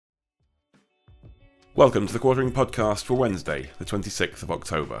Welcome to the Quartering Podcast for Wednesday, the 26th of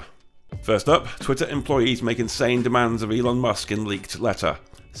October. First up, Twitter employees make insane demands of Elon Musk in leaked letter.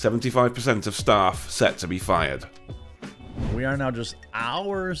 75% of staff set to be fired. We are now just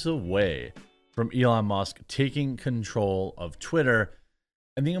hours away from Elon Musk taking control of Twitter,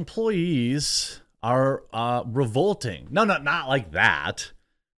 and the employees are revolting. No, not like that.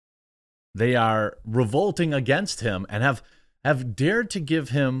 They are revolting against him and have dared to give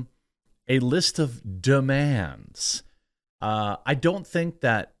him a list of demands. I don't think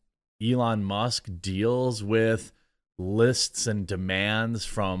that Elon Musk deals with lists and demands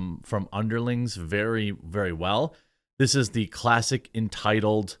from underlings very, very well. This is the classic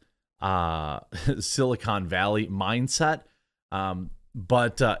entitled Silicon Valley mindset,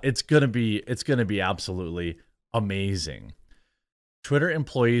 but it's gonna be absolutely amazing. Twitter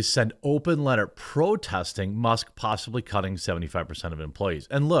employees send open letter protesting Musk possibly cutting 75% of employees.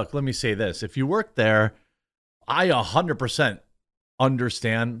 And look, let me say this. If you work there, I 100%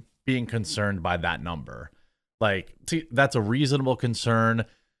 understand being concerned by that number. Like, see, that's a reasonable concern.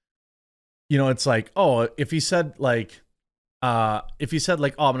 You know, it's like, oh, if he said like, oh, I'm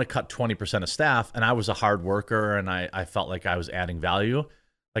going to cut 20% of staff and I was a hard worker and I felt like I was adding value,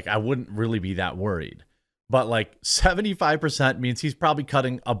 like I wouldn't really be that worried. But like 75% means he's probably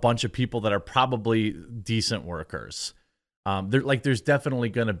cutting a bunch of people that are probably decent workers. There's definitely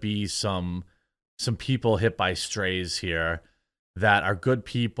going to be some people hit by strays here that are good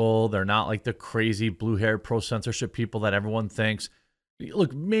people. They're not like the crazy blue-haired pro-censorship people that everyone thinks.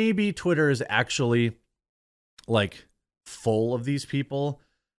 Look, maybe Twitter is actually like full of these people.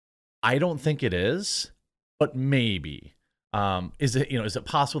 I don't think it is, but maybe. Is it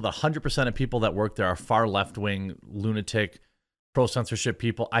possible that 100% of people that work there are far left-wing, lunatic, pro-censorship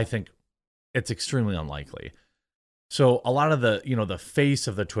people? I think it's extremely unlikely. So a lot of the face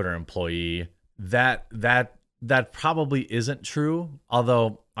of the Twitter employee, that probably isn't true,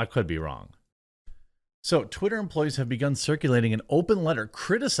 although I could be wrong. So Twitter employees have begun circulating an open letter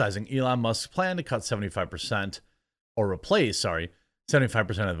criticizing Elon Musk's plan to cut 75% or replace,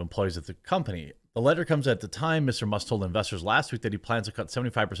 75% of employees at the company. The letter comes at the time Mr. Musk told investors last week that he plans to cut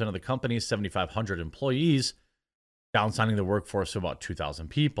 75% of the company's 7,500 employees, downsizing the workforce to about 2,000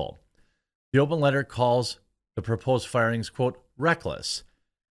 people. The open letter calls the proposed firings, quote, reckless,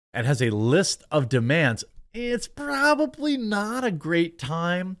 and has a list of demands. It's probably not a great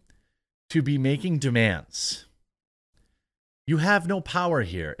time to be making demands. You have no power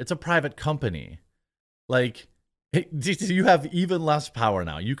here. It's a private company. Like, you have even less power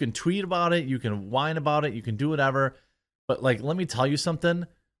now. You can tweet about it, you can whine about it, you can do whatever. But like, let me tell you something.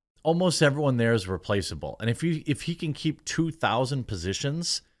 Almost everyone there is replaceable. And if he can keep 2,000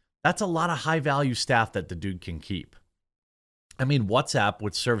 positions, that's a lot of high value staff that the dude can keep. I mean, WhatsApp,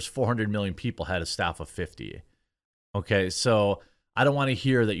 which serves 400 million people, had a staff of 50. Okay, so I don't want to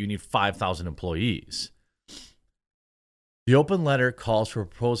hear that you need 5,000 employees. The open letter calls for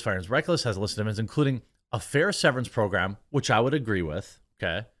proposed firings. Reckless has a list of demands, including a fair severance program, which I would agree with,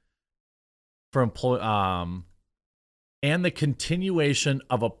 okay, for and the continuation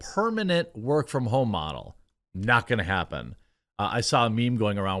of a permanent work from home model. Not going to happen. I saw a meme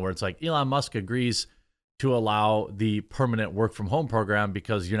going around where it's like Elon Musk agrees to allow the permanent work from home program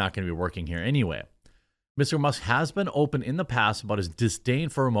because you're not going to be working here anyway. Mr. Musk has been open in the past about his disdain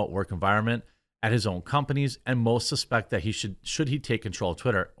for remote work environment at his own companies, and most suspect that he should he take control of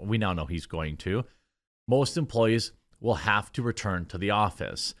Twitter, we now know he's going to, most employees will have to return to the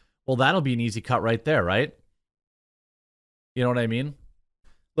office. Well, that'll be an easy cut right there, right? You know what I mean?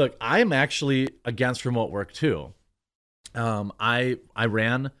 Look, I'm actually against remote work too. I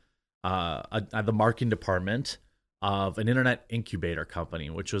ran the marketing department of an internet incubator company,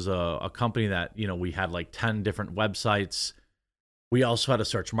 which was a company that, we had like 10 different websites. We also had a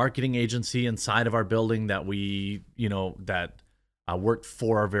search marketing agency inside of our building that we, worked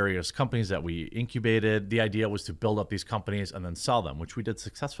for our various companies that we incubated. The idea was to build up these companies and then sell them, which we did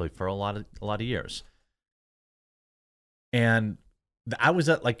successfully for a lot of years. And I was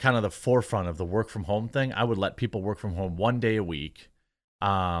at like kind of the forefront of the work from home thing. I would let people work from home 1 day a week.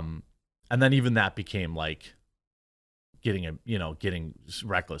 And then even that became like getting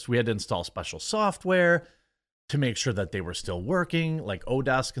reckless. We had to install special software to make sure that they were still working, like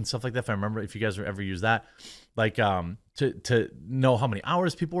Odesk and stuff like that. If I remember, if you guys ever use that, like to know how many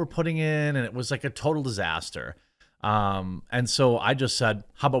hours people were putting in, and it was like a total disaster. And so I just said,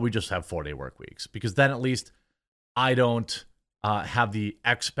 how about we just have 4-day work weeks? Because then at least I don't have the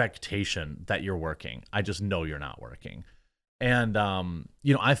expectation that you're working. I just know you're not working. And,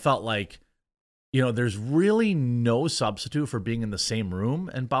 I felt like, there's really no substitute for being in the same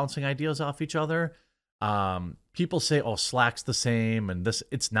room and bouncing ideas off each other. People say, oh, Slack's the same, and this,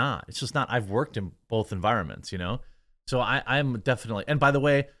 it's not. It's just not. I've worked in both environments, So I'm definitely, and by the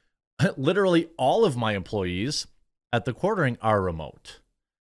way, literally all of my employees at the Quartering are remote.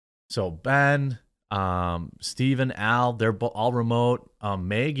 So Ben, Steven, Al, they're all remote.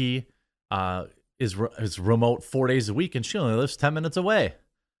 Maggie is remote 4 days a week, and she only lives 10 minutes away.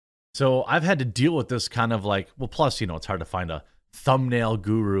 So I've had to deal with this kind of like, well, plus, it's hard to find a thumbnail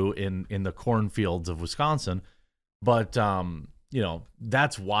guru in the cornfields of Wisconsin. But,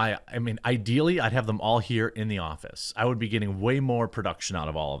 that's why, ideally, I'd have them all here in the office. I would be getting way more production out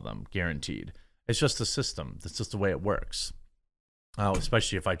of all of them, guaranteed. It's just the system. That's just the way it works.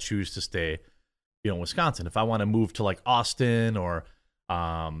 Especially if I choose to stay, in Wisconsin. If I want to move to like Austin or,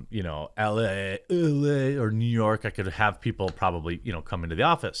 LA or New York, I could have people probably, come into the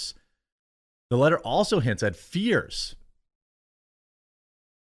office. The letter also hints at fears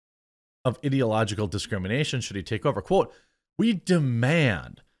of ideological discrimination should he take over. Quote, we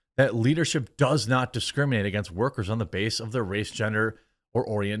demand that leadership does not discriminate against workers on the basis of their race, gender, or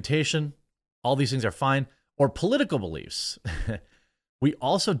orientation. All these things are fine. Or political beliefs. We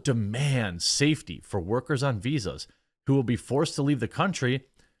also demand safety for workers on visas who will be forced to leave the country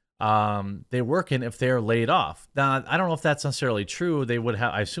they work in if they are laid off. Now, I don't know if that's necessarily true. They would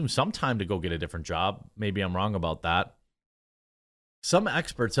have, I assume, some time to go get a different job. Maybe I'm wrong about that. Some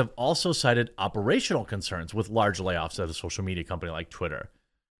experts have also cited operational concerns with large layoffs at a social media company like Twitter.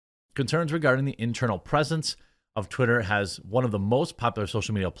 Concerns regarding the internal presence of Twitter as one of the most popular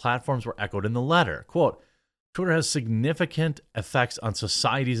social media platforms were echoed in the letter. Quote, Twitter has significant effects on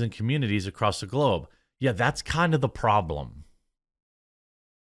societies and communities across the globe. Yeah, that's kind of the problem.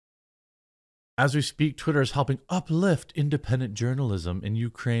 As we speak, Twitter is helping uplift independent journalism in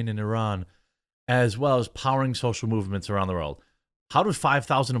Ukraine and Iran, as well as powering social movements around the world. How do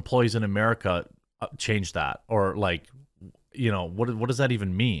 5,000 employees in America change that? Or what does that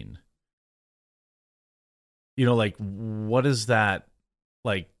even mean? What is that?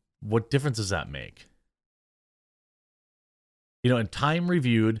 What difference does that make? And Time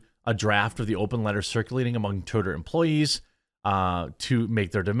reviewed a draft of the open letter circulating among Twitter employees to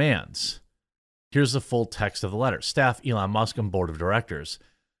make their demands. Here's the full text of the letter. Staff, Elon Musk, and board of directors.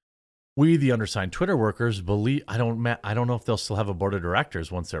 We, the undersigned Twitter workers, believe, I don't know if they'll still have a board of directors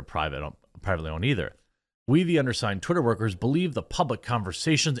once they're privately owned either. We, the undersigned Twitter workers, believe the public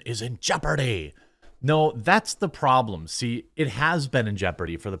conversation is in jeopardy. No, that's the problem. See, it has been in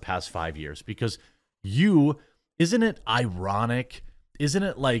jeopardy for the past 5 years because isn't it ironic? Isn't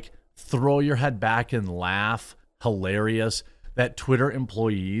it like throw your head back and laugh, hilarious, that Twitter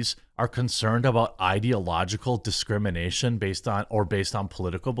employees are concerned about ideological discrimination based on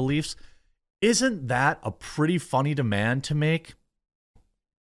political beliefs? Isn't that a pretty funny demand to make?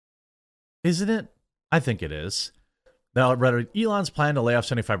 Isn't it? I think it is. Now, Elon's plan to lay off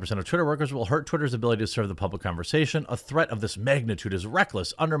 75% of Twitter workers will hurt Twitter's ability to serve the public conversation. A threat of this magnitude is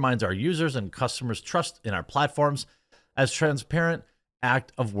reckless, undermines our users and customers' trust in our platforms as transparent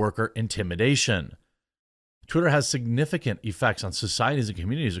act of worker intimidation. Twitter has significant effects on societies and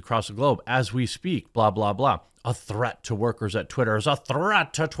communities across the globe as we speak, blah, blah, blah. A threat to workers at Twitter is a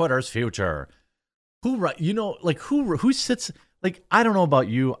threat to Twitter's future. Who sits, I don't know about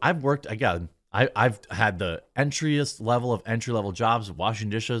you. I've worked, again, I've had the entry level jobs, washing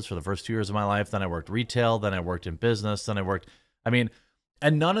dishes for the first 2 years of my life. Then I worked retail. Then I worked in business. Then I worked, and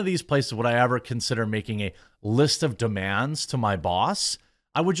none of these places would I ever consider making a list of demands to my boss.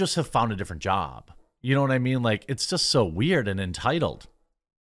 I would just have found a different job. You know what I mean? It's just so weird and entitled.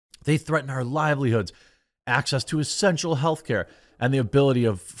 They threaten our livelihoods, access to essential healthcare, and the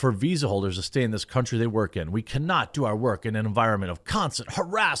ability for visa holders to stay in this country they work in. We cannot do our work in an environment of constant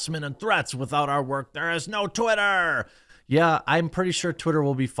harassment and threats. Without our work, there is no Twitter. Yeah, I'm pretty sure Twitter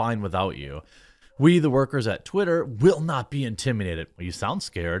will be fine without you. We, the workers at Twitter, will not be intimidated. Well, you sound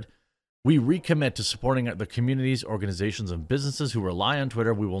scared. We recommit to supporting the communities, organizations, and businesses who rely on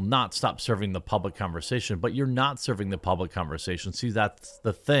Twitter. We will not stop serving the public conversation, but you're not serving the public conversation. See, that's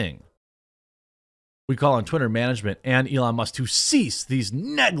the thing. We call on Twitter management and Elon Musk to cease these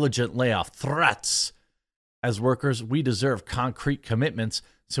negligent layoff threats. As workers, we deserve concrete commitments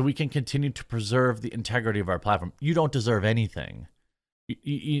so we can continue to preserve the integrity of our platform. You don't deserve anything.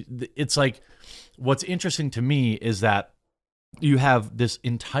 It's like, what's interesting to me is that you have this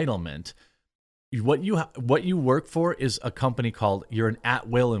entitlement. What you work for is a company called, you're an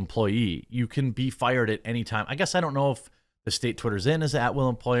at-will employee. You can be fired at any time. I guess I don't know if the state Twitter's in is an at-will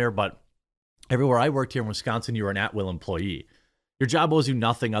employer, but everywhere I worked here in Wisconsin, you were an at-will employee. Your job owes you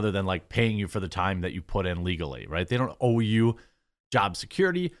nothing other than paying you for the time that you put in legally, right? They don't owe you job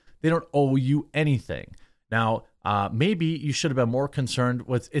security. They don't owe you anything. Now, maybe you should have been more concerned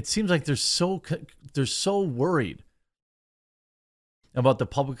with, it seems like they're so worried about the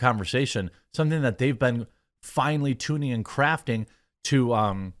public conversation, something that they've been finely tuning and crafting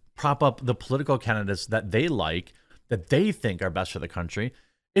to prop up the political candidates that they like, that they think are best for the country.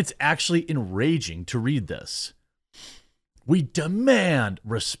 It's actually enraging to read this. We demand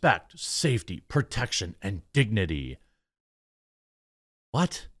respect, safety, protection, and dignity.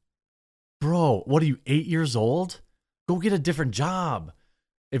 What? Bro, what are you, 8 years old? Go get a different job.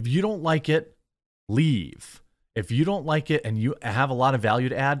 If you don't like it, leave. If you don't like it and you have a lot of value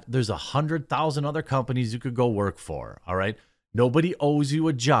to add, there's 100,000 other companies you could go work for, all right? Nobody owes you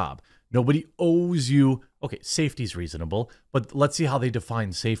a job. Nobody owes you, okay, safety's reasonable, but let's see how they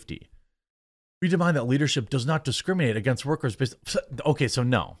define safety. We demand that leadership does not discriminate against workers based, okay, so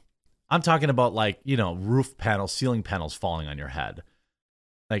no. I'm talking about like, roof panels, ceiling panels falling on your head.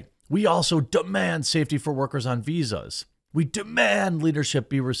 Like, we also demand safety for workers on visas. We demand leadership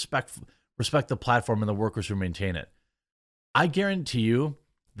be respect the platform and the workers who maintain it. I guarantee you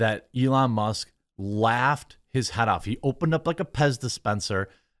that Elon Musk laughed his head off. He opened up like a Pez dispenser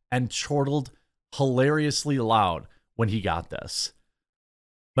and chortled hilariously loud when he got this.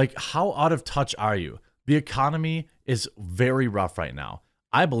 Like, how out of touch are you? The economy is very rough right now.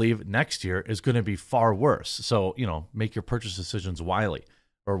 I believe next year is going to be far worse. So, make your purchase decisions wisely.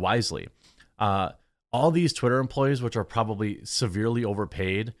 All these Twitter employees, which are probably severely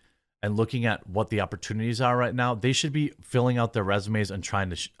overpaid, and looking at what the opportunities are right now, they should be filling out their resumes and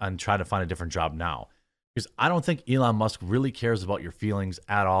trying to find a different job now. Because I don't think Elon Musk really cares about your feelings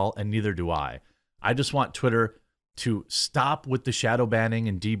at all, and neither do I. I just want Twitter to stop with the shadow banning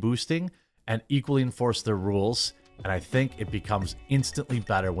and deboosting and equally enforce their rules. And I think it becomes instantly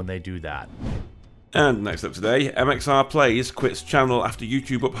better when they do that. And next up today, MXR Plays quits channel after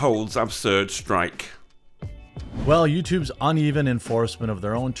YouTube upholds absurd strike. Well, YouTube's uneven enforcement of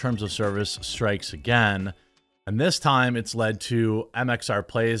their own terms of service strikes again. And this time it's led to MXR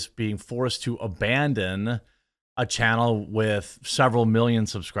Plays being forced to abandon a channel with several million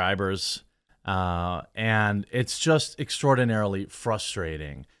subscribers. And it's just extraordinarily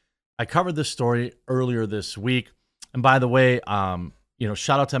frustrating. I covered this story earlier this week. And by the way,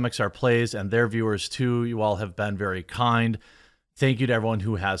 shout out to MXR Plays and their viewers too. You all have been very kind. Thank you to everyone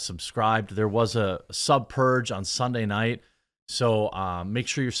who has subscribed. There was a sub purge on Sunday night. So make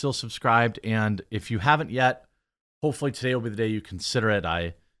sure you're still subscribed. And if you haven't yet, hopefully today will be the day you consider it.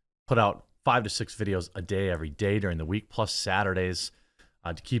 I put out 5 to 6 videos a day every day during the week, plus Saturdays,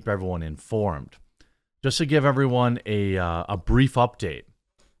 to keep everyone informed. Just to give everyone a brief update.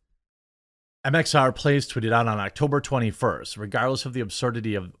 MXR Plays tweeted out on October 21st, regardless of the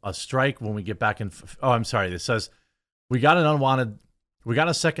absurdity of a strike when we get back in... Oh, I'm sorry. This says, we got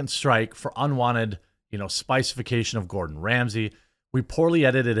a second strike for unwanted, spicification of Gordon Ramsay. We poorly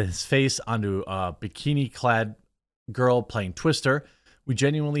edited his face onto a bikini-clad girl playing Twister. We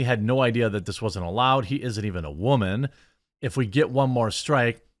genuinely had no idea that this wasn't allowed. He isn't even a woman. If we get one more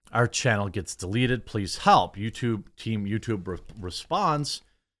strike, our channel gets deleted. Please help. YouTube responds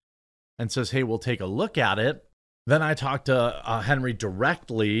and says, hey, we'll take a look at it. Then I talked to Henry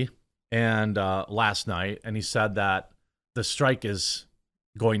directly and last night, and he said that the strike is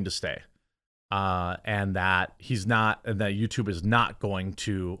going to stay, and that YouTube is not going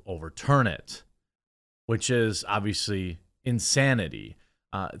to overturn it, which is obviously insanity.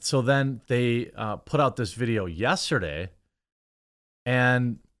 So then they put out this video yesterday,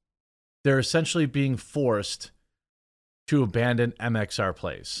 and they're essentially being forced to abandon MXR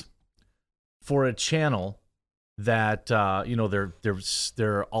Plays for a channel that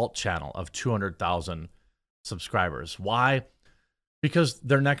their alt channel of 200,000 subscribers. Why? Because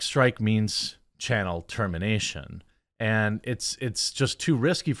their next strike means channel termination, and it's just too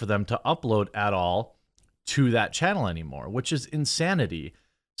risky for them to upload at all to that channel anymore, which is insanity.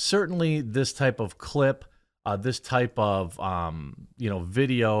 Certainly this type of clip, this type of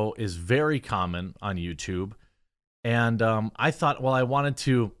video is very common on YouTube, and I thought, well, I wanted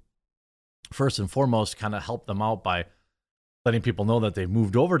to first and foremost kind of help them out by letting people know that they've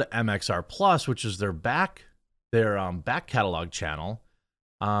moved over to MXR Plus, which is their back catalog channel.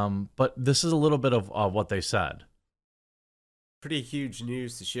 But this is a little bit of what they said. Pretty huge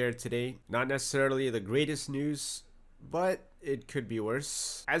news to share today. Not necessarily the greatest news, but it could be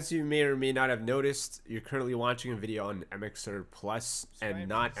worse. As you may or may not have noticed, you're currently watching a video on MXR Plus and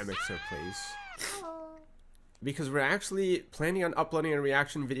not MXR Plays, because we're actually planning on uploading our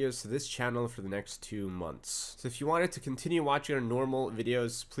reaction videos to this channel for the next 2 months. So if you wanted to continue watching our normal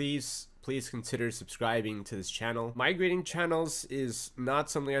videos, please please consider subscribing to this channel. Migrating channels is not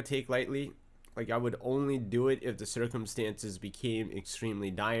something I take lightly. Like, I would only do it if the circumstances became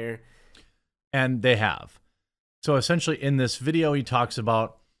extremely dire. And they have. So essentially in this video, he talks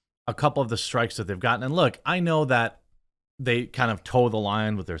about a couple of the strikes that they've gotten. And look, I know that they kind of toe the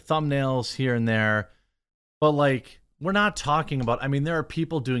line with their thumbnails here and there, but like, we're not talking about, I mean, there are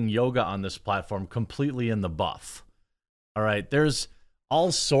people doing yoga on this platform completely in the buff. All right. There's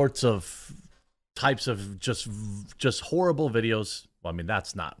all sorts of types of just horrible videos. Well, I mean,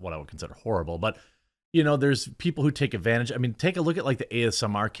 that's not what I would consider horrible, but you know, there's people who take advantage. I mean, take a look at like the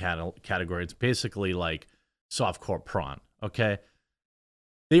ASMR category. It's basically like softcore prawn. Okay.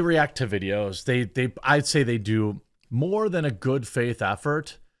 They react to videos. I'd say they do more than a good faith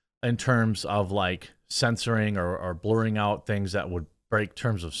effort in terms of like censoring or blurring out things that would break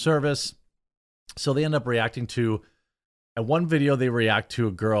terms of service. So they end up reacting to, at one video, they react to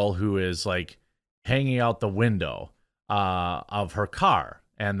a girl who is like hanging out the window of her car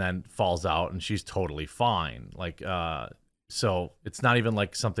and then falls out and she's totally fine. Like, so it's not even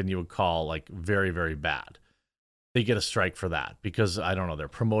like something you would call like very, very bad. They get a strike for that because, I don't know, they're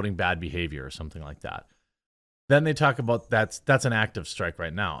promoting bad behavior or something like that. Then they talk about that's an active strike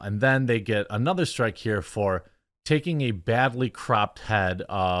right now. And then they get another strike here for taking a badly cropped head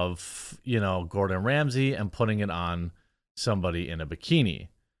of, you know, Gordon Ramsay and putting it on somebody in a bikini.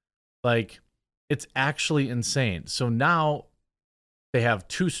 Like, it's actually insane. So now they have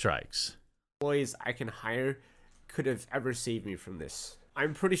 2 strikes. Employees I can hire could have ever saved me from this.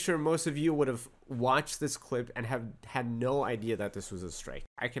 I'm pretty sure most of you would have watched this clip and have had no idea that this was a strike.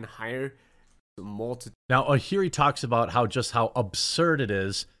 I can hire multiple. Now, here he talks about how absurd it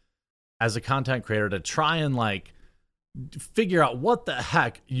is as a content creator to try and like figure out what the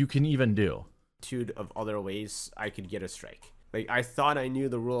heck you can even do. Of other ways I could get a strike. Like, I thought I knew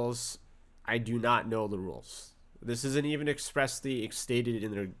the rules. I do not know the rules. This isn't even expressly stated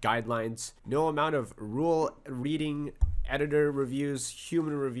in their guidelines. No amount of rule reading, editor reviews,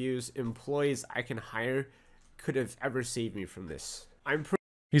 human reviews, employees I can hire could have ever saved me from this.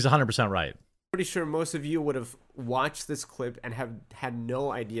 He's 100% right. Pretty sure most of you would have watched this clip and have had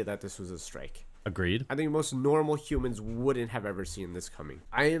no idea that this was a strike. Agreed. I think most normal humans wouldn't have ever seen this coming.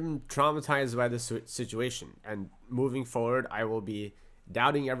 I am traumatized by this situation, and moving forward, I will be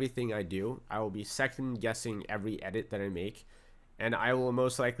doubting everything I do. I will be second guessing every edit that I make, and I will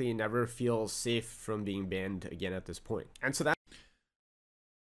most likely never feel safe from being banned again at this point. And so that.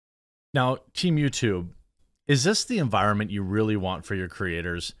 Now, Team YouTube, is this the environment you really want for your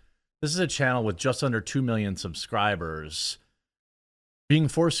creators? This is a channel with just under 2 million subscribers being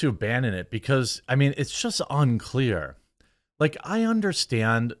forced to abandon it because, I mean, it's just unclear. Like, I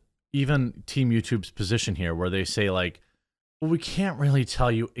understand even Team YouTube's position here where they say like, well, we can't really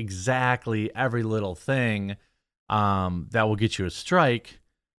tell you exactly every little thing that will get you a strike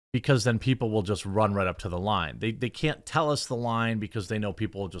because then people will just run right up to the line. They can't tell us the line because they know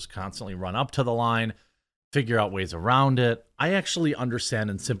people will just constantly run up to the line, figure out ways around it. I actually understand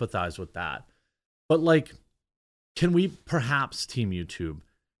and sympathize with that. But like, can we perhaps, Team YouTube,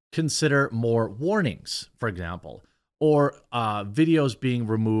 consider more warnings, for example, or videos being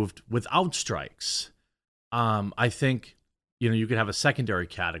removed without strikes? I think, you know, you could have a secondary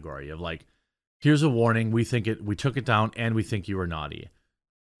category of like, here's a warning, we took it down and we think you were naughty.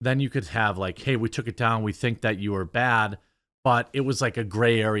 Then you could have like, hey, we took it down, we think that you were bad, but it was like a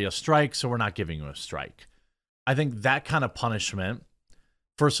gray area strike, so we're not giving you a strike. I think that kind of punishment,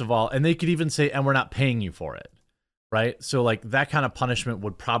 first of all, and they could even say, and we're not paying you for it, right? So like that kind of punishment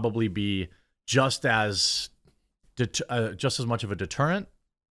would probably be just as much of a deterrent,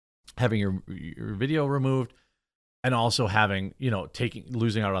 having your video removed, and also having, you know,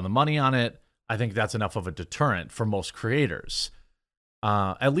 losing out on the money on it. I think that's enough of a deterrent for most creators.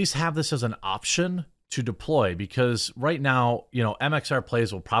 At least have this as an option to deploy, because right now, you know, MXR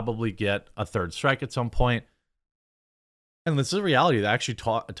Plays will probably get a 3rd strike at some point. And this is a reality. I actually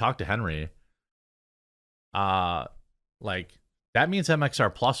talked to Henry. Like, that means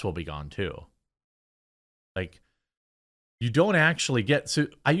MXR Plus will be gone too. Like, you don't actually get, so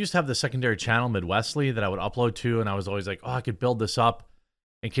I used to have the secondary channel, Midwestly, that I would upload to, and I was always like, oh, I could build this up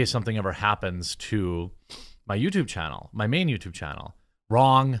in case something ever happens to my YouTube channel, my main YouTube channel.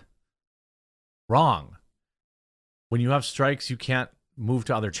 Wrong. When you have strikes, you can't move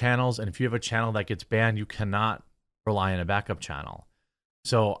to other channels, and if you have a channel that gets banned, you cannot rely on a backup channel.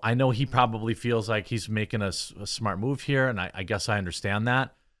 So I know he probably feels like he's making a smart move here, and I guess I understand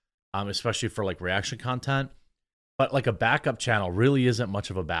that, especially for like reaction content. But like a backup channel really isn't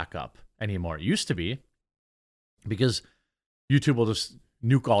much of a backup anymore. It used to be, because YouTube will just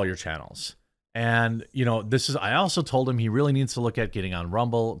nuke all your channels. And, I also told him he really needs to look at getting on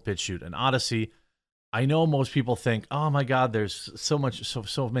Rumble, BitChute, and Odyssey. I know most people think, oh my God, there's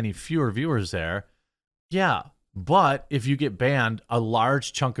so many fewer viewers there. Yeah, but if you get banned, a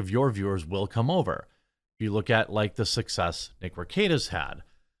large chunk of your viewers will come over. If you look at like the success Nick Rekieta's had.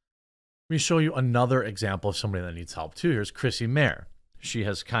 Let me show you another example of somebody that needs help too. Here's Chrissy Mayer. She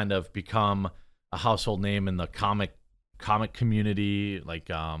has kind of become a household name in the comic community, like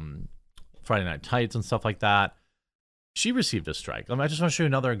Friday Night Tights and stuff like that. She received a strike. I just want to show you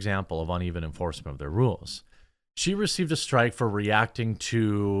another example of uneven enforcement of their rules. She received a strike for reacting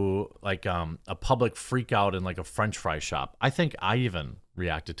to like a public freak out in like a French fry shop. I think I even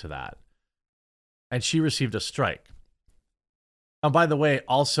reacted to that. And she received a strike. And by the way,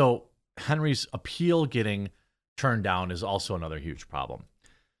 also Henry's appeal getting turned down is also another huge problem.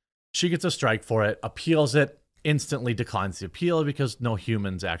 She gets a strike for it, appeals it, instantly declines the appeal because no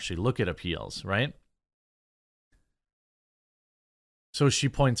humans actually look at appeals, right? So she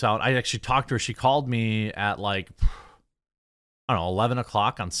points out, I actually talked to her. She called me at like, 11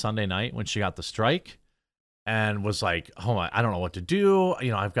 o'clock on Sunday night when she got the strike and was like, oh, I don't know what to do.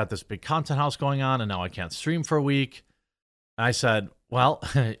 I've got this big content house going on and now I can't stream for a week. And I said, well,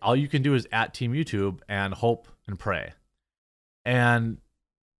 all you can do is at Team YouTube and hope and pray. And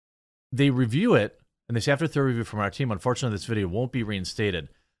they review it and they say after third review from our team, unfortunately, this video won't be reinstated.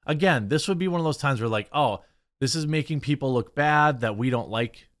 Again, this would be one of those times where like, oh, this is making people look bad that we don't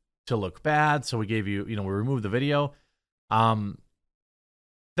like to look bad. So we gave you, we removed the video.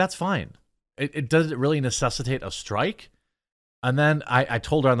 That's fine. It doesn't really necessitate a strike. And then I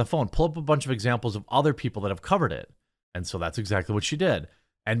told her on the phone, pull up a bunch of examples of other people that have covered it. And so that's exactly what she did.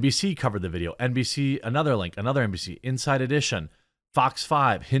 NBC covered the video. NBC, another link, another NBC, Inside Edition, Fox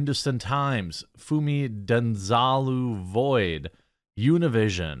 5, Hindustan Times, Fumi Denzalu Void,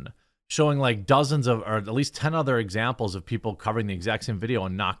 Univision, showing like dozens of, or at least 10 other examples of people covering the exact same video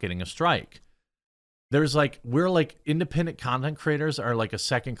and not getting a strike. We're like independent content creators are like a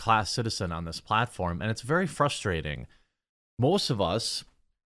second-class citizen on this platform, and it's very frustrating. Most of us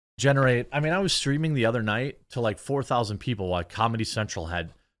I was streaming the other night to like 4,000 people while Comedy Central had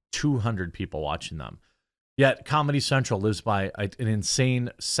 200 people watching them. Yet Comedy Central lives by an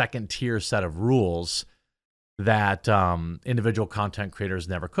insane second-tier set of rules that individual content creators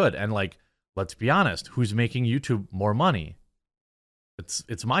never could. And like, let's be honest, who's making YouTube more money?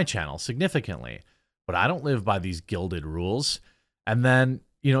 It's my channel significantly, but I don't live by these gilded rules. And then,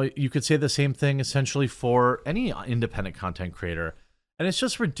 you could say the same thing essentially for any independent content creator. And it's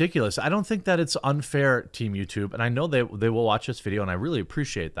just ridiculous. I don't think that it's unfair, Team YouTube. And I know they will watch this video and I really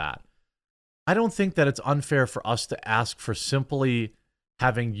appreciate that. I don't think that it's unfair for us to ask for simply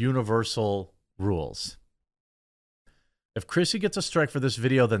having universal rules. If Chrissy gets a strike for this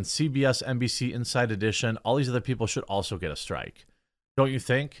video, then CBS, NBC, Inside Edition, all these other people should also get a strike. Don't you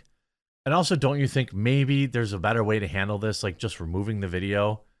think? And also, don't you think maybe there's a better way to handle this, like just removing the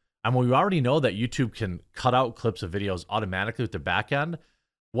video? And we already know that YouTube can cut out clips of videos automatically with the back end.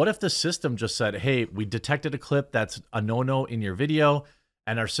 What if the system just said, hey, we detected a clip that's a no-no in your video,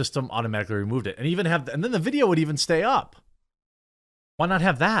 and our system automatically removed it? And then the video would even stay up. Why not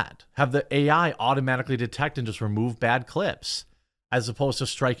have that? Have the AI automatically detect and just remove bad clips as opposed to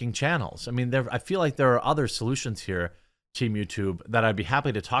striking channels. I mean, I feel like there are other solutions here, Team YouTube, that I'd be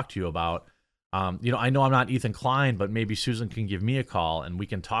happy to talk to you about. I know I'm not Ethan Klein, but maybe Susan can give me a call and we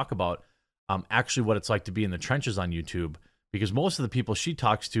can talk about actually what it's like to be in the trenches on YouTube, because most of the people she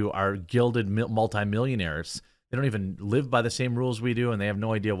talks to are gilded multimillionaires. They don't even live by the same rules we do, and they have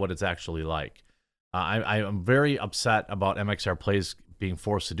no idea what it's actually like. I am very upset about MXR Plays being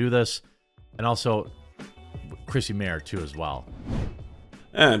forced to do this, and also Chrissy Mayer too as well.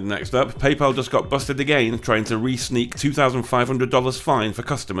 And next up, PayPal just got busted again trying to re-sneak $2,500 fine for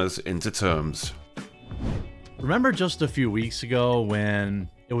customers into terms. Remember just a few weeks ago when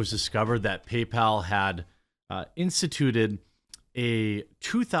it was discovered that PayPal had instituted a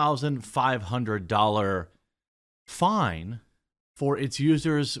 $2,500 fine for its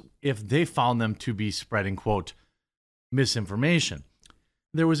users if they found them to be spreading, quote, misinformation.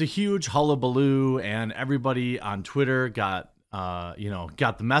 There was a huge hullabaloo and everybody on Twitter got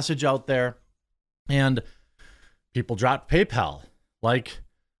the message out there, and people dropped PayPal. Like,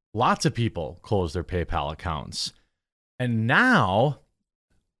 lots of people closed their PayPal accounts. And now,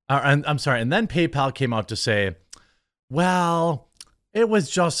 and then PayPal came out to say, well, it was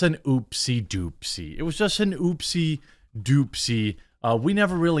just an oopsie doopsie. It was just an oopsie doopsie. We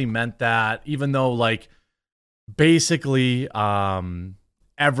never really meant that, even though, like, basically,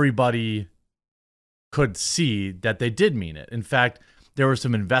 everybody could see that they did mean it. In fact, There were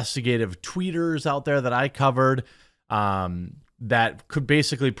some investigative tweeters out there that I covered that could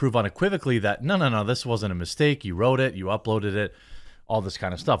basically prove unequivocally that no, this wasn't a mistake. You wrote it, you uploaded it, all this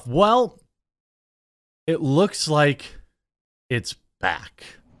kind of stuff. Well, it looks like it's back.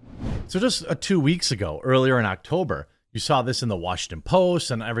 So just 2 weeks ago, earlier in October, you saw this in the Washington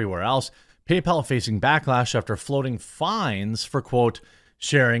Post and everywhere else. PayPal facing backlash after floating fines for, quote,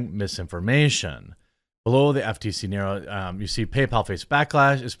 sharing misinformation. Below the FTC narrow, you see PayPal face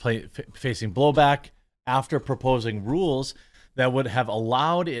backlash is facing blowback after proposing rules that would have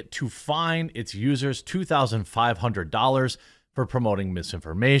allowed it to fine its users $2,500 for promoting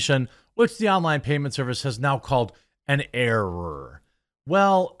misinformation, which the online payment service has now called an error.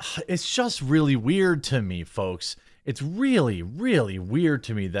 Well, it's just really weird to me, folks. It's really, really weird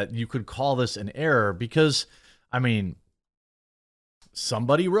to me that you could call this an error because, I mean,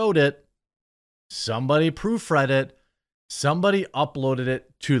 somebody wrote it, somebody proofread it, somebody uploaded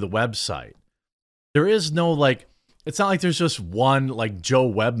it to the website. There is no, like, it's not like there's just one, like,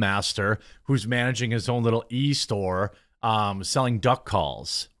 Joe Webmaster who's managing his own little e-store selling duck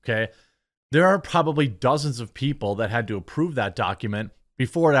calls, okay? There are probably dozens of people that had to approve that document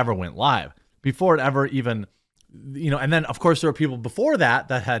before it ever went live, before it ever even, and then, of course, there were people before that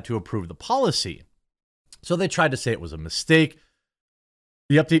that had to approve the policy. So they tried to say it was a mistake.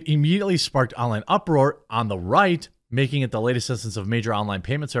 The update immediately sparked online uproar on the right, making it the latest instance of major online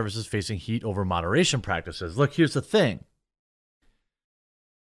payment services facing heat over moderation practices. Look, here's the thing.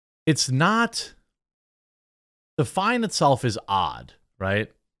 It's not, the fine itself is odd,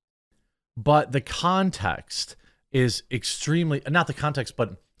 right? But the context is extremely, not the context,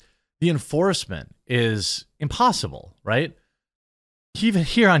 but the enforcement is impossible, right? Even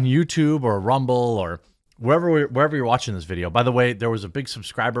here on YouTube or Rumble or wherever you're watching this video. By the way, there was a big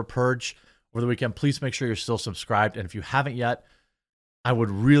subscriber purge over the weekend. Please make sure you're still subscribed. And if you haven't yet, I would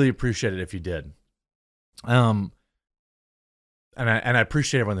really appreciate it if you did. And I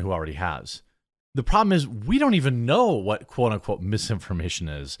appreciate everyone who already has. The problem is we don't even know what quote unquote misinformation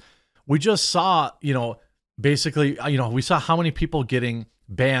is. We just saw, basically, we saw how many people getting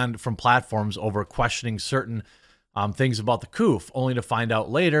banned from platforms over questioning certain things about the COOF, only to find out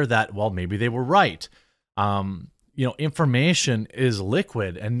later that, well, maybe they were right. Information is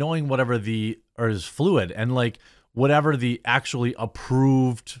liquid, and knowing whatever is fluid, and like whatever the actually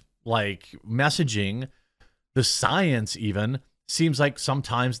approved like messaging, the science even seems like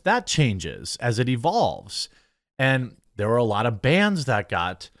sometimes that changes as it evolves. And there were a lot of bans that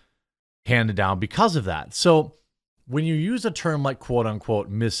got handed down because of that. So when you use a term like quote unquote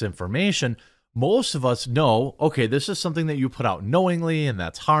misinformation, most of us know, okay, this is something that you put out knowingly and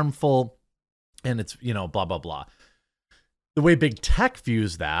that's harmful and it's, blah, blah, blah. The way big tech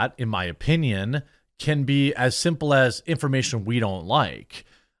views that, in my opinion, can be as simple as information we don't like.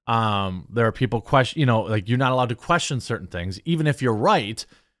 There are people question, like you're not allowed to question certain things. Even if you're right,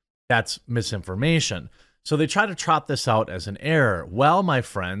 that's misinformation. So they try to trot this out as an error. Well, my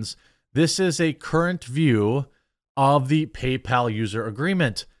friends, this is a current view of the PayPal user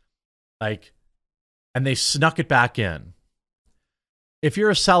agreement. And they snuck it back in. If you're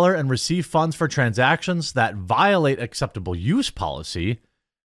a seller and receive funds for transactions that violate acceptable use policy,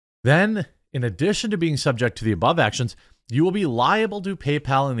 then in addition to being subject to the above actions, you will be liable to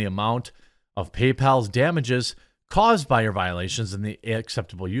PayPal in the amount of PayPal's damages caused by your violations in the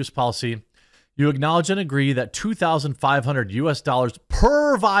acceptable use policy. You acknowledge and agree that $2,500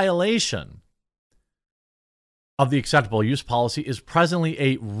 per violation of the acceptable use policy is presently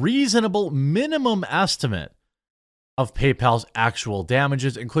a reasonable minimum estimate of PayPal's actual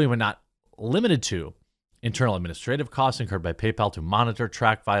damages, including but not limited to internal administrative costs incurred by PayPal to monitor,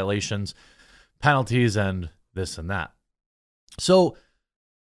 track violations, penalties, and this and that. So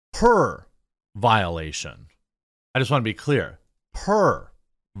per violation, I just want to be clear, per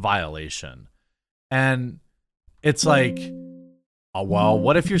violation. And it's like, well,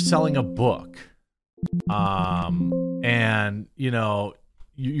 what if you're selling a book? And you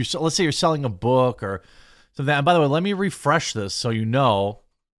let's say you're selling a book or something. And by the way, let me refresh this so you know.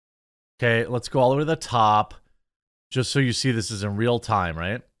 Okay, let's go all the way to the top, just so you see this is in real time,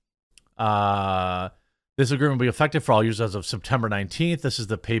 right? This agreement will be effective for all users as of September 19th. This is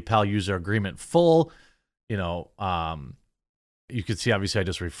the PayPal user agreement full. You can see, obviously, I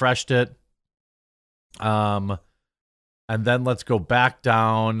just refreshed it. And then let's go back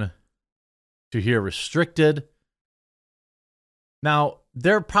down to here, restricted. Now,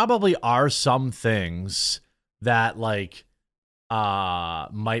 there probably are some things that I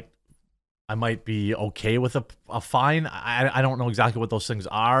might be okay with a fine. I don't know exactly what those things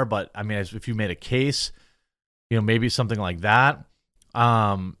are, but I mean, if you made a case, maybe something like that.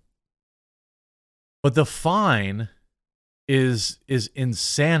 But the fine is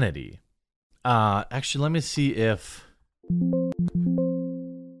insanity. Actually, let me see if.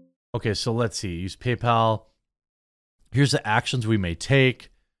 Okay, so let's see. Use PayPal. Here's the actions we may take.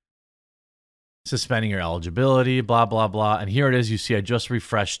 Suspending your eligibility, blah, blah, blah. And here it is. You see, I just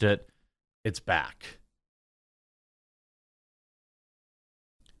refreshed it. It's back.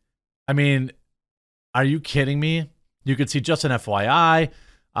 I mean, are you kidding me? You can see, just an FYI,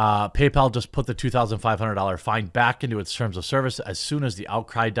 PayPal just put the $2,500 fine back into its terms of service as soon as the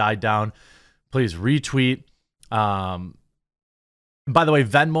outcry died down. Please retweet. By the way,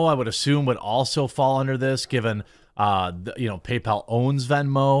 Venmo, I would assume, would also fall under this, given PayPal owns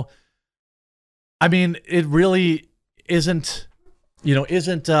Venmo. I mean, it really isn't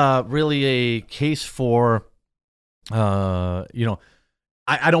really a case for, I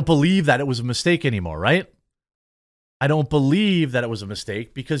don't believe that it was a mistake anymore, right? I don't believe that it was a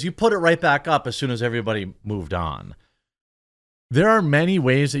mistake because you put it right back up as soon as everybody moved on. There are many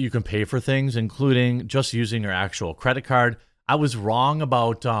ways that you can pay for things, including just using your actual credit card. I was wrong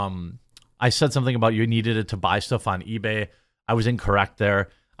about, I said something about you needed it to buy stuff on eBay. I was incorrect there.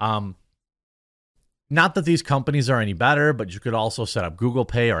 Not that these companies are any better, but you could also set up Google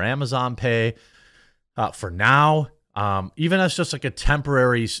Pay or Amazon Pay for now. Even as just like a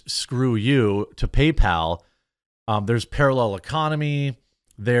temporary screw you to PayPal. There's Parallel Economy.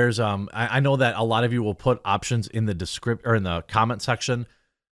 There's I know that a lot of you will put options in the description or in the comment section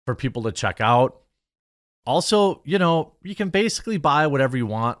for people to check out. Also, you can basically buy whatever you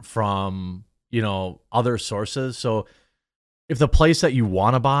want from, other sources. So if the place that you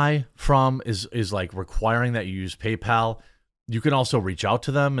want to buy from is like requiring that you use PayPal, you can also reach out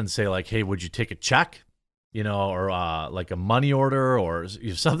to them and say like, hey, would you take a check, or like a money order or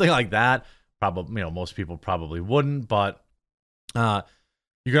something like that. Probably, most people probably wouldn't, but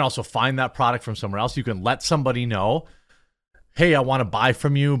you can also find that product from somewhere else. You can let somebody know, hey, I want to buy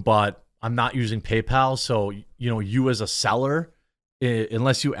from you, but I'm not using PayPal. So, you as a seller,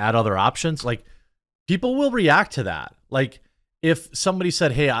 unless you add other options, like people will react to that. Like if somebody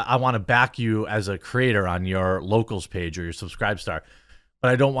said, hey, I want to back you as a creator on your locals page or your Subscribestar,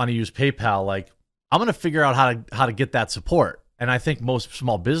 but I don't want to use PayPal, like I'm going to figure out how to get that support. And I think most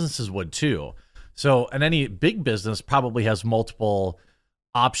small businesses would too. So, and any big business probably has multiple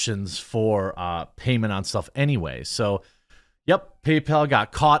options for payment on stuff anyway. So, yep, PayPal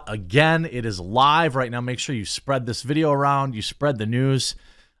got caught again. It is live right now. Make sure you spread this video around. You spread the news.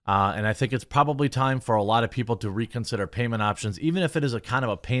 And I think it's probably time for a lot of people to reconsider payment options, even if it is a kind of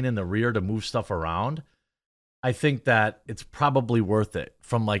a pain in the rear to move stuff around. I think that it's probably worth it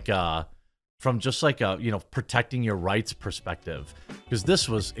from just like a protecting your rights perspective, because this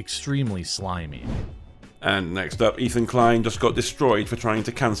was extremely slimy. And next up, Ethan Klein just got destroyed for trying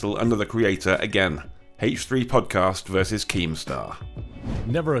to cancel another creator again. H3 Podcast versus Keemstar.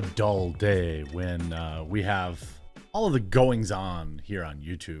 Never a dull day when we have all of the goings on here on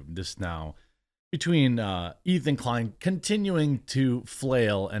YouTube. This now between Ethan Klein continuing to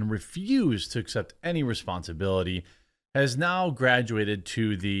flail and refuse to accept any responsibility has now graduated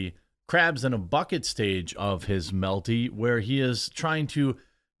to the crabs in a bucket stage of his melty, where he is trying to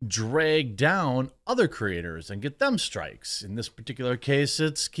drag down other creators and get them strikes. In this particular case,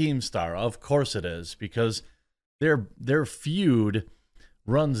 it's Keemstar. Of course it is, because their feud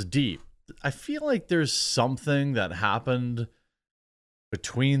runs deep. I feel like there's something that happened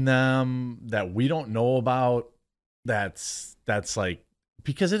between them that we don't know about. That's like,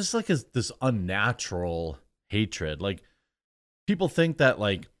 because it's like this unnatural hatred. Like people think that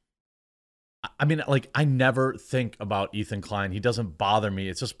I never think about Ethan Klein. He doesn't bother me.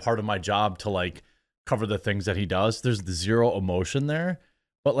 It's just part of my job to cover the things that he does. There's zero emotion there.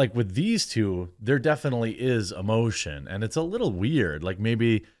 But with these two, there definitely is emotion. And it's a little weird.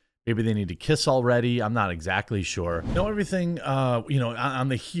 Maybe they need to kiss already. I'm not exactly sure. Everything, on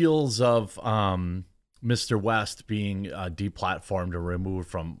the heels of Mr. West being deplatformed or removed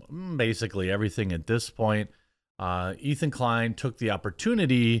from basically everything at this point, Ethan Klein took the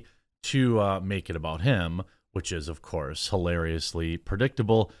opportunity to make it about him, which is, of course, hilariously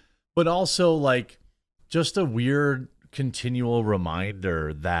predictable, but also just a weird continual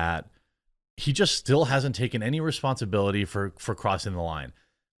reminder that he just still hasn't taken any responsibility for crossing the line.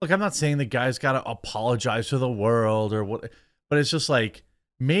 Look, I'm not saying the guy's got to apologize to the world or what, but it's just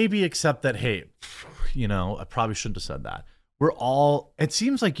maybe accept that, hey, I probably shouldn't have said that. It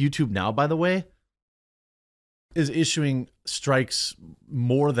seems like YouTube now, by the way, is issuing strikes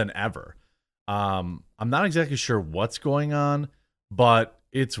more than ever. I'm not exactly sure what's going on, but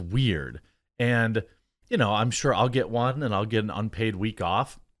it's weird. And I'm sure I'll get one and I'll get an unpaid week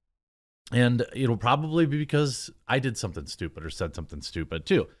off. And it'll probably be because I did something stupid or said something stupid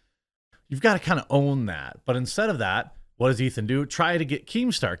too. You've got to kind of own that. But instead of that, what does Ethan do? Try to get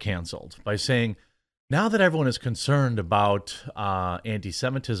Keemstar canceled by saying, now that everyone is concerned about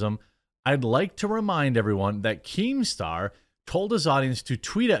anti-Semitism, I'd like to remind everyone that Keemstar told his audience to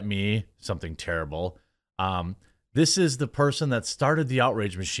tweet at me something terrible. This is the person that started the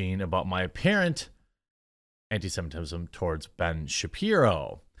outrage machine about my apparent anti-Semitism towards Ben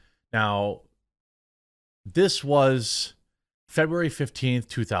Shapiro. Now, this was February 15th,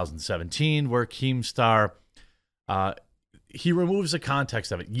 2017, where Keemstar, he removes the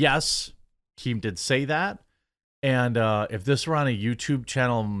context of it. Yes, Keem did say that. And if this were on a YouTube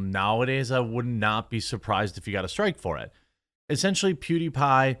channel nowadays, I would not be surprised if he got a strike for it. Essentially,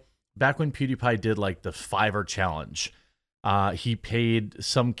 PewDiePie, back when PewDiePie did like the Fiverr challenge, he paid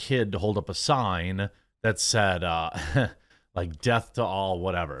some kid to hold up a sign that said, like death to all,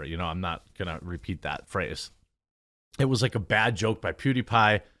 whatever. I'm not going to repeat that phrase. It was like a bad joke by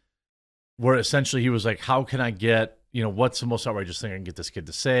PewDiePie where essentially he was like, how can I get, what's the most outrageous thing I can get this kid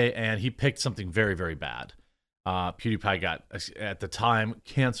to say? And he picked something very, very bad. PewDiePie got, at the time,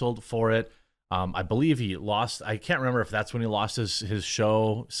 canceled for it. I believe he lost. I can't remember if that's when he lost his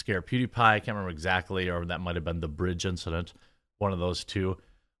show, Scare PewDiePie. I can't remember exactly, or that might have been the bridge incident, one of those two.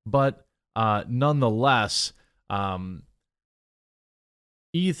 But nonetheless,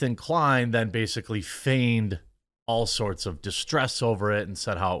 Ethan Klein then basically feigned all sorts of distress over it and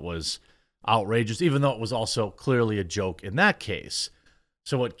said how it was outrageous, even though it was also clearly a joke in that case.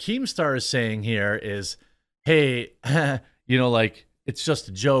 So what Keemstar is saying here is, hey, like, it's just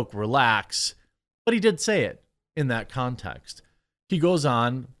a joke, relax. But he did say it in that context. He goes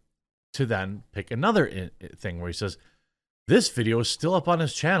on to then pick another thing where he says, this video is still up on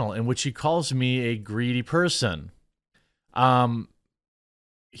his channel in which he calls me a greedy person.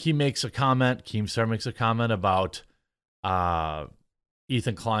 He makes a comment, Keemstar makes a comment about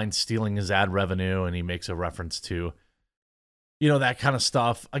Ethan Klein stealing his ad revenue, and he makes a reference to, that kind of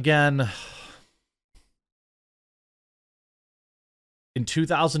stuff. Again, in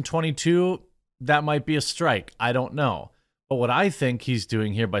 2022, that might be a strike. I don't know. But what I think he's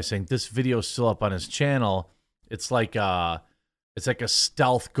doing here by saying this video is still up on his channel, it's like a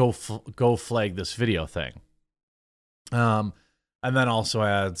stealth go flag this video thing. And then also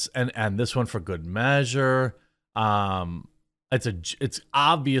adds, and this one for good measure. It's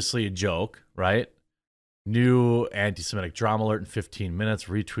obviously a joke, right? New anti-Semitic drama alert in 15 minutes.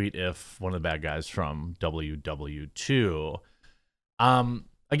 Retweet if one of the bad guys from WW2.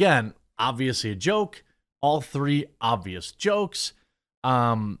 Again, obviously a joke. All three obvious jokes.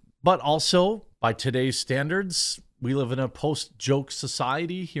 But also, by today's standards, we live in a post-joke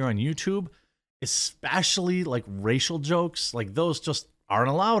society here on YouTube. Especially like racial jokes, like those just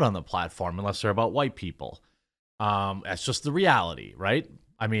aren't allowed on the platform unless they're about white people. That's just the reality, right?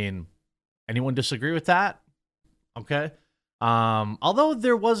 I mean, anyone disagree with that? Okay. Although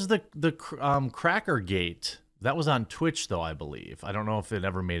there was the Cracker Gate that was on Twitch, though, I believe. I don't know if it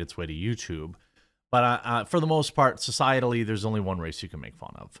ever made its way to YouTube, but for the most part, societally, there's only one race you can make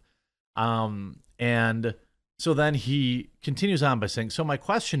fun of. And so then he continues on by saying, so my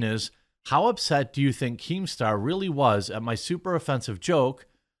question is, how upset do you think Keemstar really was at my super offensive joke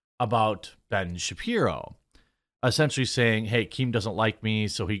about Ben Shapiro? Essentially saying, hey, Keem doesn't like me,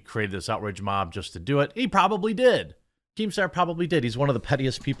 so he created this outrage mob just to do it. He probably did. Keemstar probably did. He's one of the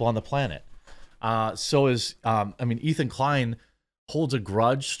pettiest people on the planet. Ethan Klein holds a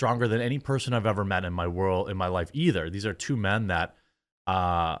grudge stronger than any person I've ever met in my life either. These are two men that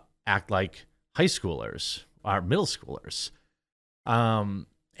act like high schoolers or middle schoolers.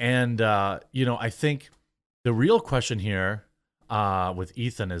 I think the real question here with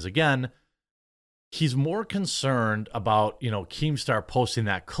Ethan is, again, he's more concerned about, Keemstar posting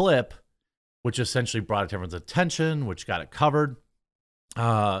that clip, which essentially brought it to everyone's attention, which got it covered.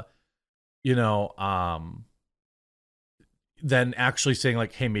 Then actually saying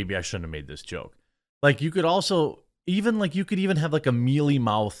like, hey, maybe I shouldn't have made this joke. Like, you could also you could even have like a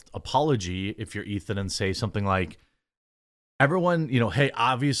mealy-mouthed apology if you're Ethan and say something like, everyone, hey,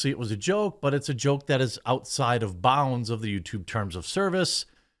 obviously it was a joke, but it's a joke that is outside of bounds of the YouTube terms of service.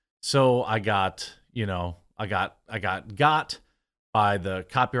 So I got got by the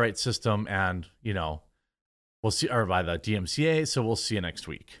copyright system and, we'll see, or by the DMCA. So we'll see you next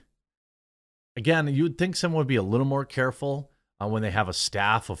week. Again, you would think someone would be a little more careful when they have a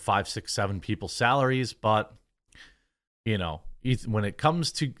staff of 5, 6, 7 people's salaries. But, when it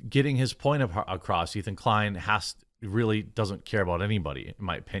comes to getting his point across, Ethan Klein really doesn't care about anybody, in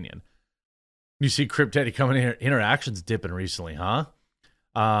my opinion. You see Crypteddy coming in here, interactions dipping recently, huh?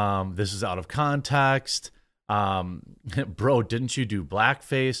 This is out of context. Bro, didn't you do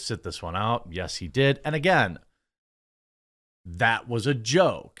blackface? Sit this one out. Yes, he did. And again, that was a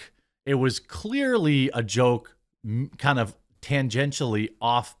joke. It was clearly a joke, kind of tangentially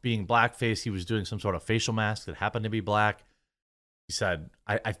off being blackface. He was doing some sort of facial mask that happened to be black. He said,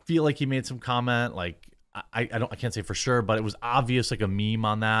 I feel like he made some comment, like I can't say for sure, but it was obvious, like a meme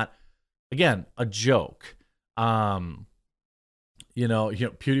on that. Again, a joke. PewDiePie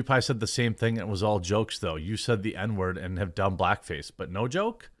said the same thing. It was all jokes, though. You said the N-word and have done blackface, but no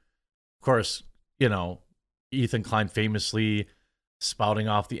joke. Of course, Ethan Klein famously spouting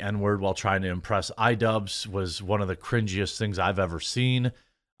off the N-word while trying to impress iDubbbz was one of the cringiest things I've ever seen.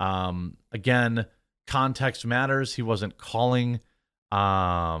 Again, context matters. He wasn't calling,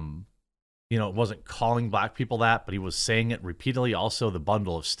 wasn't calling black people that, but he was saying it repeatedly. Also, the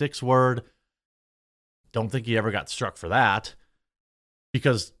bundle of sticks word. Don't think he ever got struck for that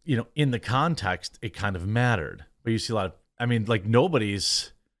because, in the context, it kind of mattered. But you see a lot of,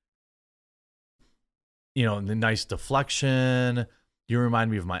 nobody's, the nice deflection. You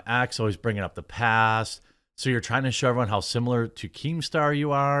remind me of my ex, always bringing up the past. So you're trying to show everyone how similar to Keemstar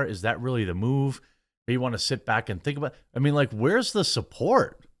you are. Is that really the move? Or you want to sit back and think about, where's the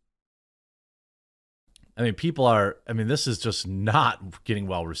support? This is just not getting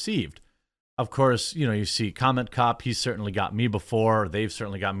well received. Of course, you see Comment Cop. He's certainly got me before. They've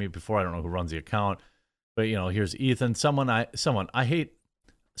certainly got me before. I don't know who runs the account. But, here's Ethan. Someone I hate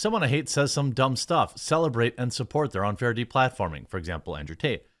says some dumb stuff. Celebrate and support their unfair deplatforming. For example, Andrew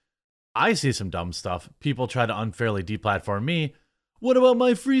Tate. I see some dumb stuff. People try to unfairly deplatform me. What about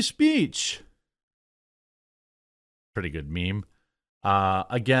my free speech? Pretty good meme.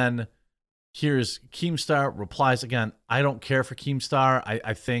 Again, here's Keemstar replies again. I don't care for Keemstar.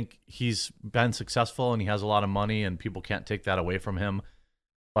 I think he's been successful and he has a lot of money and people can't take that away from him.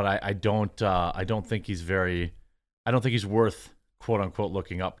 But I don't think he's worth quote unquote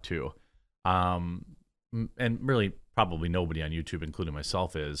looking up to. And really probably nobody on YouTube, including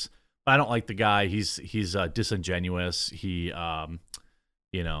myself, is. But I don't like the guy. He's disingenuous. He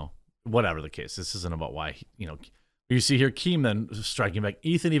whatever the case. This isn't about why you see here Keem then striking back.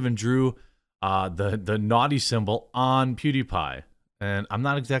 Ethan even drew the naughty symbol on PewDiePie. And I'm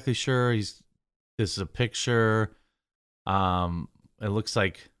not exactly sure this is a picture. It looks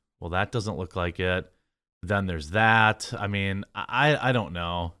like, well, that doesn't look like it. Then there's that. I don't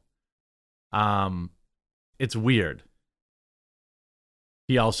know. It's weird.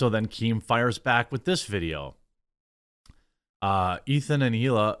 He also then Keem fires back with this video. Ethan and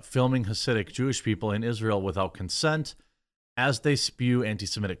Hila filming Hasidic Jewish people in Israel without consent as they spew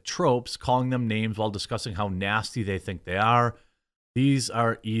anti-Semitic tropes, calling them names while discussing how nasty they think they are. These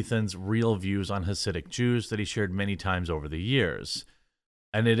are Ethan's real views on Hasidic Jews that he shared many times over the years.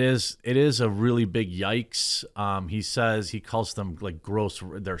 And it is a really big yikes. He says he calls them like gross.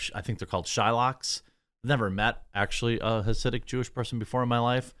 I think they're called Shylocks. Never met actually a Hasidic Jewish person before in my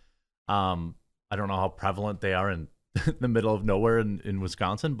life. I don't know how prevalent they are in the middle of nowhere in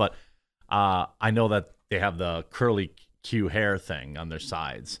Wisconsin, but I know that they have the curly Q hair thing on their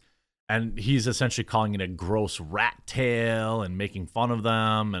sides. And he's essentially calling it a gross rat tail and making fun of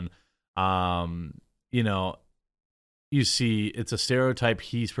them. And, you see it's a stereotype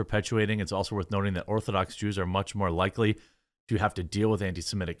he's perpetuating. It's also worth noting that Orthodox Jews are much more likely to have to deal with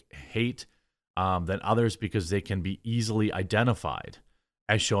anti-Semitic hate than others because they can be easily identified,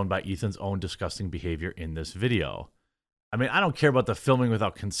 as shown by Ethan's own disgusting behavior in this video. I don't care about the filming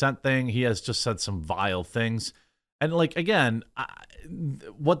without consent thing. He has just said some vile things. And again,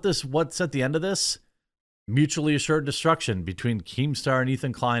 what's at the end of this? Mutually assured destruction between Keemstar and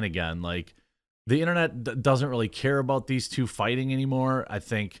Ethan Klein again. The internet doesn't really care about these two fighting anymore. I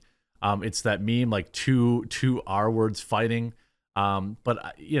think it's that meme, two R words fighting.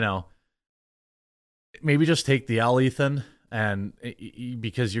 But maybe just take the L, Ethan, and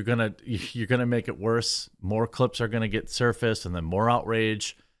because you're gonna make it worse. More clips are gonna get surfaced, and then more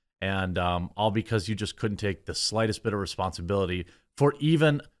outrage, and all because you just couldn't take the slightest bit of responsibility for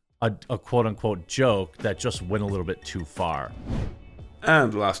even a quote unquote joke that just went a little bit too far.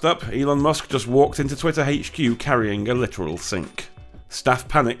 And last up, Elon Musk just walked into Twitter HQ carrying a literal sink. Staff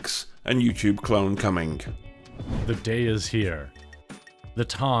panics, and YouTube clone coming. The day is here. The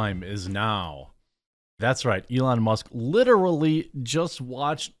time is now. That's right, Elon Musk literally just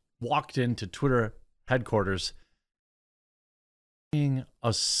walked into Twitter headquarters carrying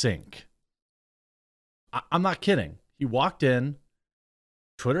a sink. I'm not kidding. He walked in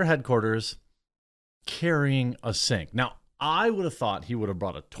Twitter headquarters carrying a sink. Now, I would have thought he would have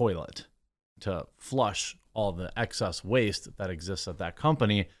brought a toilet, to flush all the excess waste that exists at that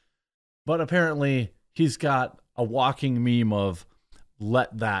company. But apparently he's got a walking meme of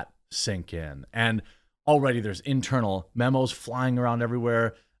let that sink in. And already there's internal memos flying around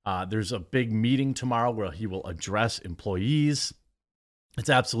everywhere. There's a big meeting tomorrow where he will address employees. It's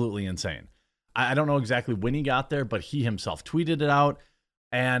absolutely insane. I don't know exactly when he got there, but he himself tweeted it out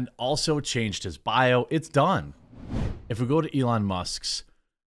and also changed his bio. It's done. If we go to Elon Musk's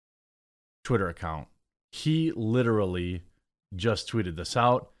Twitter account, he literally just tweeted this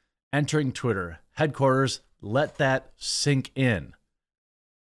out. Entering Twitter headquarters, let that sink in.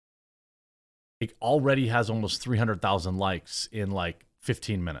 It already has almost 300,000 likes in like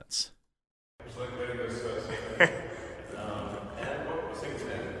 15 minutes.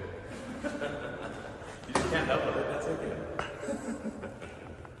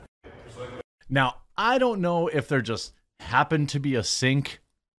 Now, I don't know if there just happened to be a sink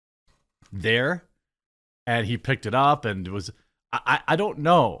there and he picked it up and it was, I don't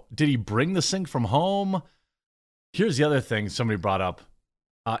know. Did he bring the sink from home? Here's the other thing somebody brought up.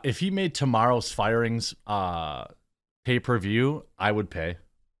 If he made tomorrow's firings pay-per-view, I would pay.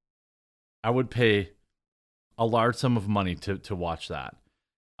 I would pay a large sum of money to watch that.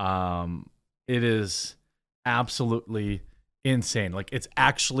 It is absolutely insane. Like, it's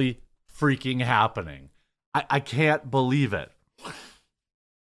actually freaking happening. I can't believe it.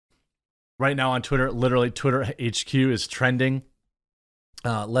 Right now on Twitter, literally Twitter HQ is trending.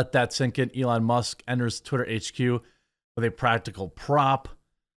 Let that sink in. Elon Musk enters Twitter HQ with a practical prop.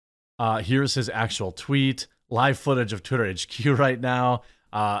 Here's his actual tweet. Live footage of Twitter HQ right now.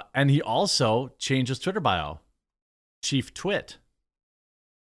 And he also changed his Twitter bio. Chief Twit.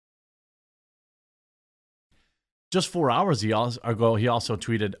 Just 4 hours ago, he also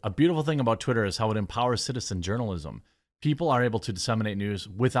tweeted, a beautiful thing about Twitter is how it empowers citizen journalism. People are able to disseminate news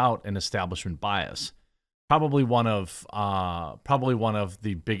without an establishment bias. Probably one of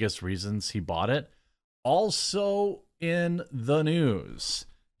the biggest reasons he bought it. Also in the news,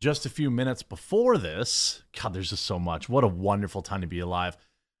 just a few minutes before this, God, there's just so much. What a wonderful time to be alive.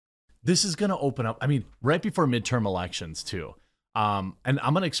 This is going to open up, I mean, right before midterm elections too. And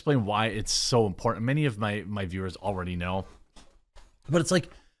I'm going to explain why it's so important. Many of my viewers already know, but it's like,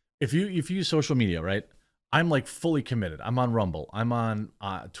 if you use social media, right? I'm like fully committed. I'm on Rumble. I'm on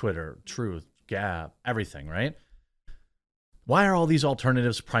Twitter, Truth, Gab, everything, right? Why are all these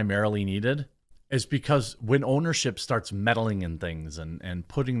alternatives primarily needed? Is because when ownership starts meddling in things and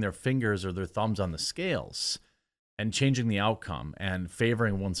putting their fingers or their thumbs on the scales and changing the outcome and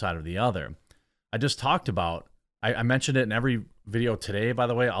favoring one side or the other. I just talked about, I mentioned it in every video today, by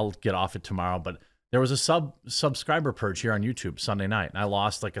the way. I'll get off it tomorrow, but there was a subscriber purge here on YouTube Sunday night, and I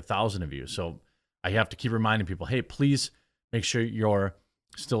lost like 1,000 of you. So I have to keep reminding people, hey, please make sure you're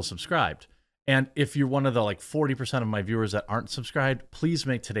still subscribed. And if you're one of the like 40% of my viewers that aren't subscribed, please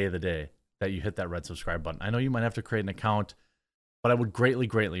make today the day that you hit that red subscribe button. I know you might have to create an account, but I would greatly,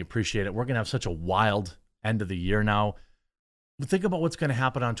 greatly appreciate it. We're going to have such a wild end of the year now. Think about what's going to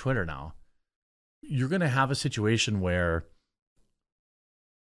happen on Twitter now. You're going to have a situation where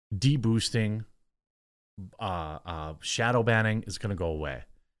deboosting, shadow banning is going to go away.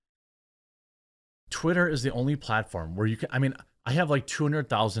 Twitter is the only platform where you can, I mean, I have like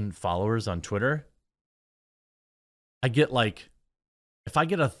 200,000 followers on Twitter. I get like, if I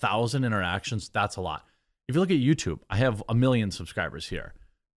get 1,000 interactions, that's a lot. If you look at YouTube, I have 1 million subscribers here.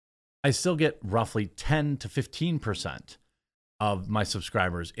 I still get roughly 10 to 15% of my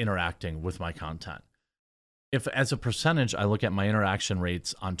subscribers interacting with my content. If as a percentage, I look at my interaction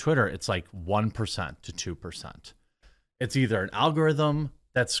rates on Twitter, it's like 1% to 2%. It's either an algorithm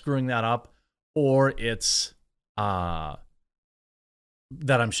that's screwing that up, or it's that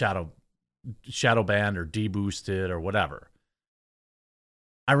I'm shadow banned or deboosted or whatever.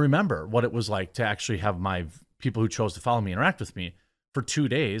 I remember what it was like to actually have my people who chose to follow me interact with me for 2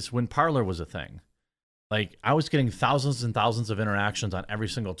 days when Parler was a thing. Like, I was getting thousands and thousands of interactions on every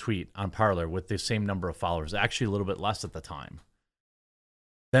single tweet on Parler with the same number of followers, actually a little bit less at the time.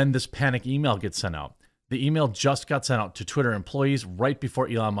 Then this panic email gets sent out. The email just got sent out to Twitter employees right before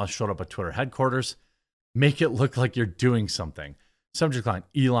Elon Musk showed up at Twitter headquarters. Make it look like you're doing something. Subject line,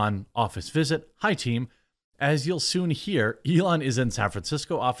 Elon office visit. Hi, team. As you'll soon hear, Elon is in San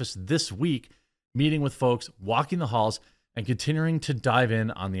Francisco office this week, meeting with folks, walking the halls, and continuing to dive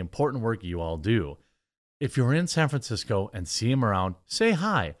in on the important work you all do. If you're in San Francisco and see him around, say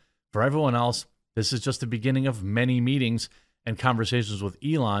hi. For everyone else, this is just the beginning of many meetings and conversations with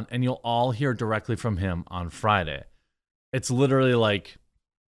Elon, and you'll all hear directly from him on Friday. It's literally like,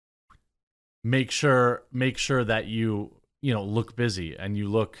 make sure that you look busy and you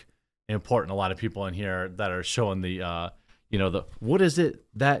look important. A lot of people in here that are showing the, the what is it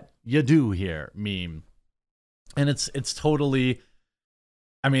that you do here meme, and it's totally.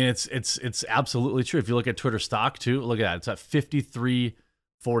 I mean, it's absolutely true. If you look at Twitter stock too, look at that. It's at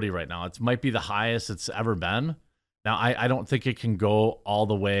 53.40 right now. It might be the highest it's ever been. Now, I don't think it can go all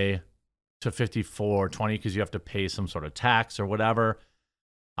the way to 54.20 because you have to pay some sort of tax or whatever.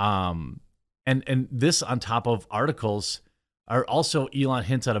 And this on top of articles are also Elon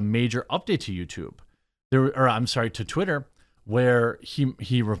hints at a major update to YouTube. To Twitter, where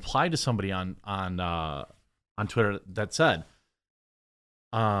he replied to somebody on Twitter that said,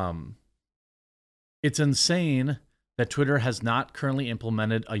 it's insane that Twitter has not currently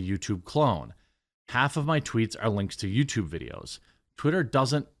implemented a YouTube clone. Half of my tweets are links to YouTube videos. Twitter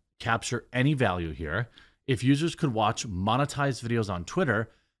doesn't capture any value here. If users could watch monetized videos on Twitter,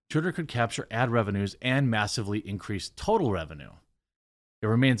 Twitter could capture ad revenues and massively increase total revenue. It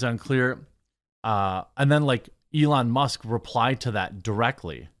remains unclear. And then Elon Musk replied to that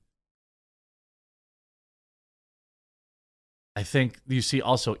directly. I think you see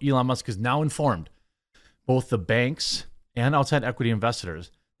also Elon Musk is now informed both the banks and outside equity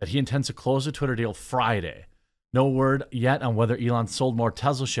investors that he intends to close the Twitter deal Friday. No word yet on whether Elon sold more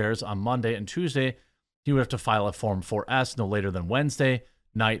Tesla shares on Monday and Tuesday. He would have to file a Form 4S no later than Wednesday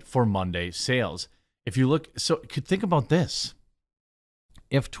night for Monday sales. If you look, so could think about this.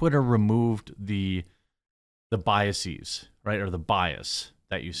 If Twitter removed the biases, right, or the bias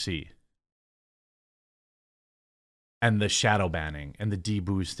that you see, and the shadow banning and the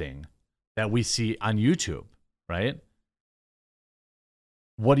deboosting that we see on YouTube, right?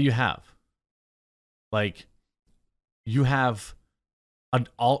 What do you have? You have an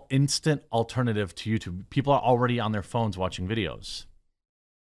instant alternative to YouTube. People are already on their phones watching videos.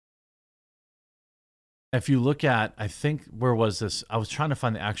 If you look at, I think, where was this? I was trying to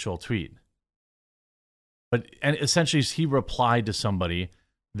find the actual tweet. And essentially, he replied to somebody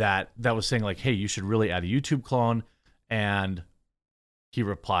that was saying, hey, you should really add a YouTube clone. And he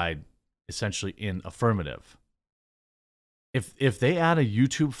replied essentially in affirmative. If they add a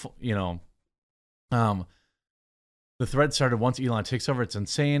YouTube, the thread started once Elon takes over. It's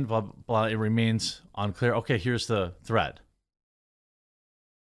insane. Blah, blah, blah. It remains unclear. Okay, here's the thread.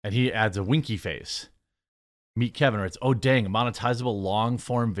 And he adds a winky face. Meet Kevin writes, oh, dang, monetizable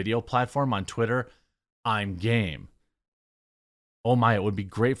long-form video platform on Twitter. I'm game. Oh, my, it would be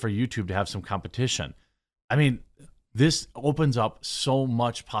great for YouTube to have some competition. I mean, this opens up so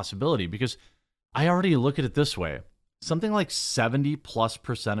much possibility because I already look at it this way. Something like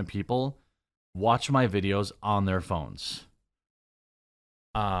 70+% of people watch my videos on their phones.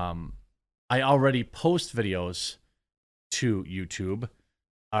 I already post videos to YouTube.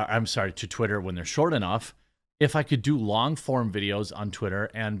 To Twitter when they're short enough. If I could do long form videos on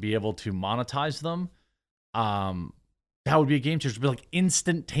Twitter and be able to monetize them, that would be a game changer. It'd be like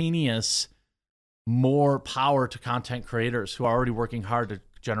instantaneous, more power to content creators who are already working hard to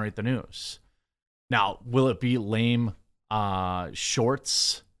generate the news. Now, will it be lame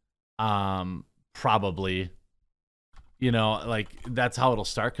shorts? Probably. That's how it'll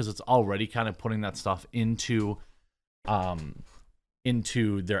start because it's already kind of putting that stuff into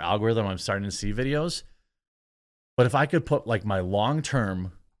their algorithm. I'm starting to see videos. But if I could put my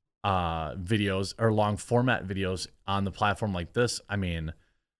long-term videos or long format videos on the platform like this, I mean,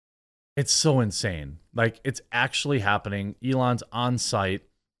 it's so insane. It's actually happening. Elon's on site.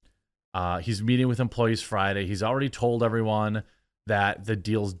 He's meeting with employees Friday. He's already told everyone that the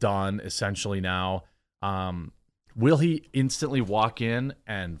deal's done essentially now. Will he instantly walk in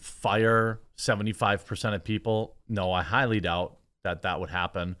and fire 75% of people? No, I highly doubt that would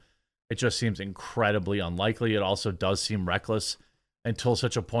happen. It just seems incredibly unlikely. It also does seem reckless until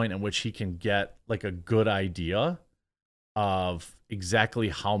such a point in which he can get a good idea of exactly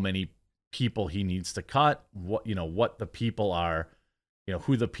how many people he needs to cut, what the people are,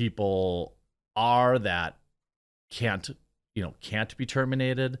 who the people are that can't be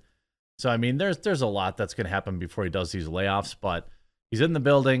terminated. So I mean, there's a lot that's going to happen before he does these layoffs, but he's in the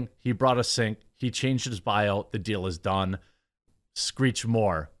building. He brought a sink. He changed his bio. The deal is done. Screech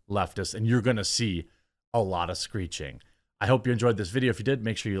more, leftists, and you're going to see a lot of screeching. I hope you enjoyed this video. If you did,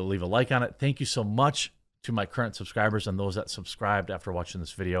 make sure you leave a like on it. Thank you so much to my current subscribers and those that subscribed after watching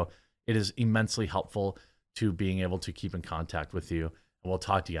this video. It is immensely helpful to being able to keep in contact with you, and we'll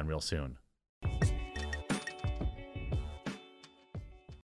talk to you again real soon.